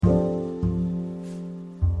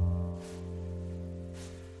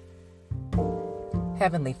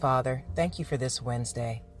Heavenly Father, thank you for this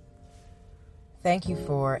Wednesday. Thank you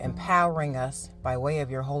for empowering us by way of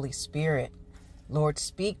your Holy Spirit. Lord,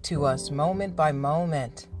 speak to us moment by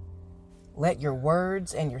moment. Let your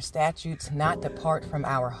words and your statutes not depart from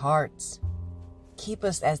our hearts. Keep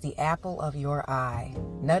us as the apple of your eye.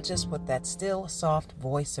 Nudge us with that still, soft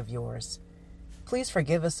voice of yours. Please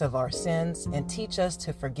forgive us of our sins and teach us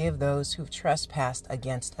to forgive those who've trespassed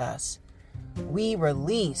against us. We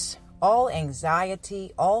release all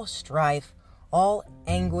anxiety, all strife, all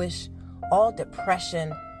anguish, all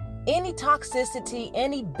depression, any toxicity,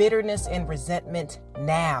 any bitterness and resentment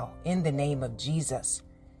now in the name of Jesus.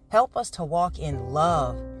 Help us to walk in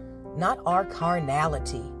love, not our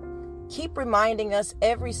carnality. Keep reminding us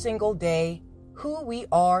every single day who we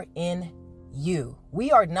are in you.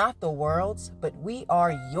 We are not the world's, but we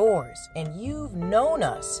are yours, and you've known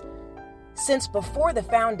us. Since before the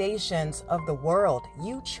foundations of the world,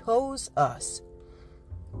 you chose us.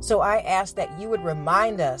 So I ask that you would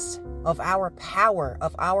remind us of our power,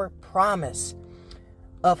 of our promise,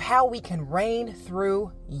 of how we can reign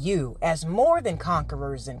through you as more than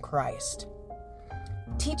conquerors in Christ.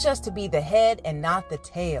 Teach us to be the head and not the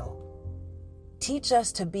tail. Teach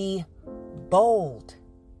us to be bold.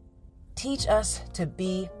 Teach us to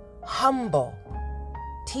be humble.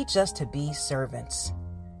 Teach us to be servants.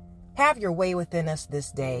 Have your way within us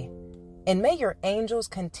this day, and may your angels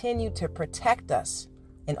continue to protect us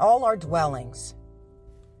in all our dwellings.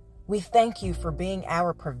 We thank you for being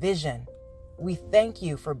our provision. We thank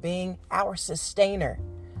you for being our sustainer.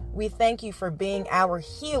 We thank you for being our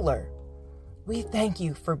healer. We thank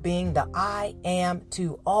you for being the I am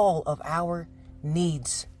to all of our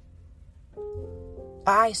needs.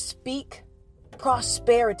 I speak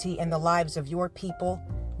prosperity in the lives of your people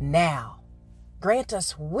now. Grant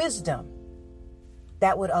us wisdom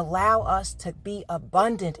that would allow us to be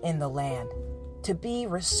abundant in the land, to be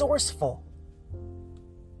resourceful.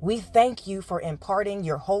 We thank you for imparting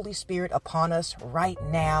your Holy Spirit upon us right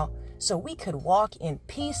now so we could walk in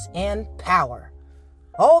peace and power.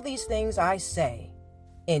 All these things I say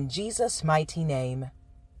in Jesus' mighty name.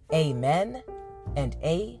 Amen and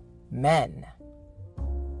amen.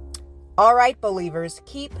 All right, believers,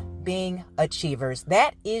 keep being achievers.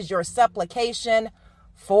 That is your supplication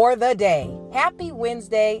for the day. Happy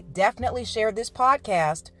Wednesday. Definitely share this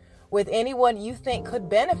podcast with anyone you think could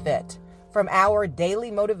benefit from our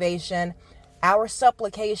daily motivation, our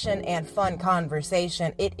supplication, and fun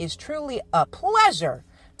conversation. It is truly a pleasure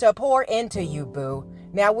to pour into you, boo.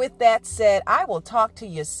 Now, with that said, I will talk to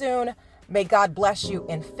you soon. May God bless you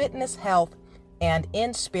in fitness, health, and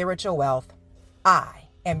in spiritual wealth. I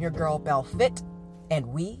am your girl, BELLfit, and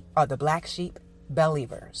we are the Black Sheep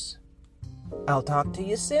BELLievers. I'll talk to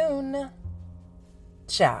you soon.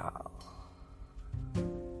 Ciao.